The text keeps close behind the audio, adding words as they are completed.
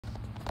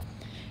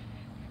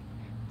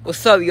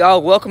What's up,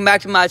 y'all? Welcome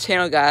back to my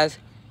channel, guys.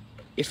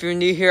 If you're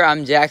new here,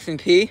 I'm Jackson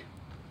P.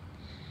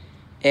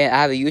 And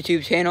I have a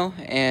YouTube channel.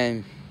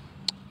 And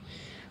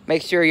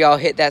make sure y'all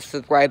hit that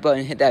subscribe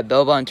button, hit that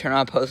bell button, turn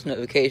on post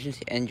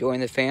notifications, and join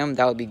the fam.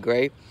 That would be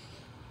great.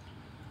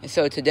 And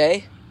so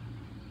today,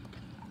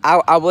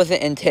 I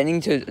wasn't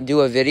intending to do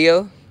a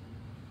video.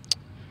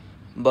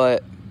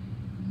 But,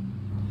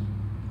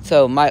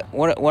 so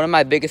one of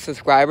my biggest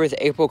subscribers,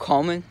 April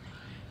Coleman,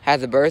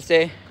 has a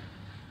birthday.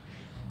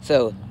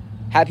 So,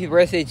 happy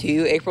birthday to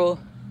you, April.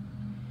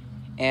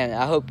 And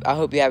I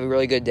hope you have a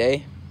really good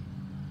day.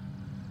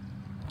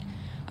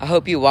 I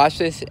hope you watch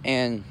this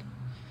and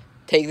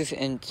take this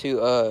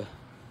into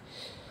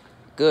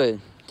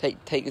good.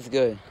 Take this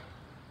good.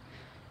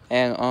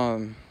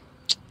 And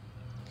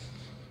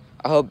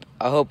I hope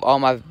all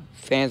my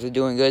fans are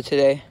doing good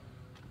today.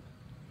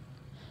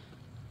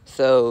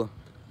 So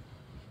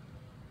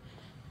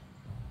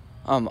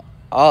all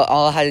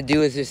I had to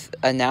do is just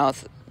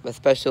announce a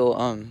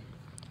special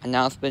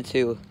announcement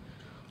to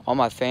all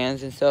my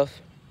fans and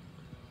stuff,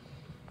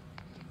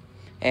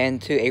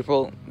 and to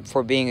April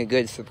for being a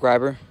good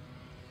subscriber.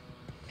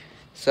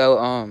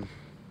 So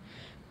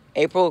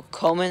April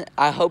Coleman,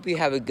 I hope you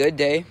have a good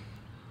day.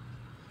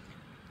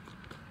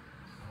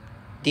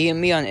 DM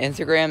me on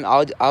Instagram.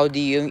 I'll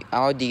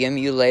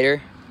DM you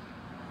later.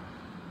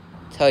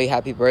 Tell you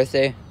happy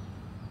birthday.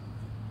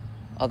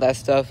 All that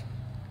stuff.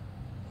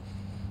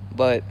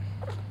 But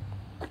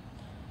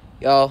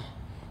y'all,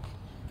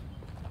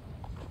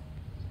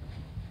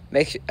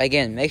 make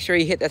sure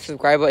you hit that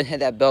subscribe button, hit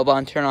that bell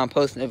button, turn on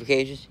post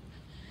notifications,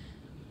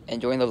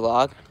 and join the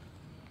vlog.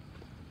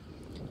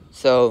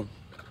 So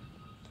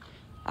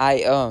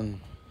I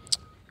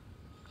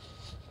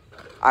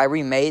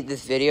remade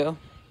this video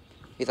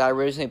because I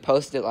originally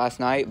posted it last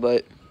night,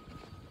 but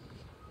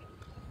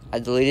I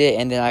deleted it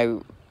and then I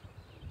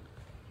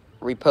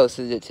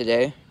reposted it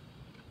today.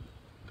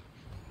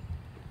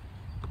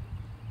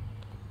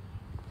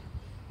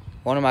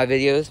 One of my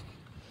videos.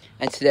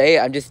 And today,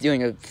 I'm just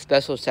doing a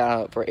special shout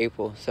out for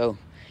April. So,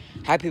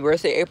 happy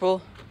birthday,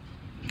 April.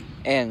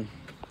 And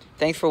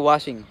thanks for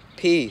watching.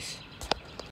 Peace.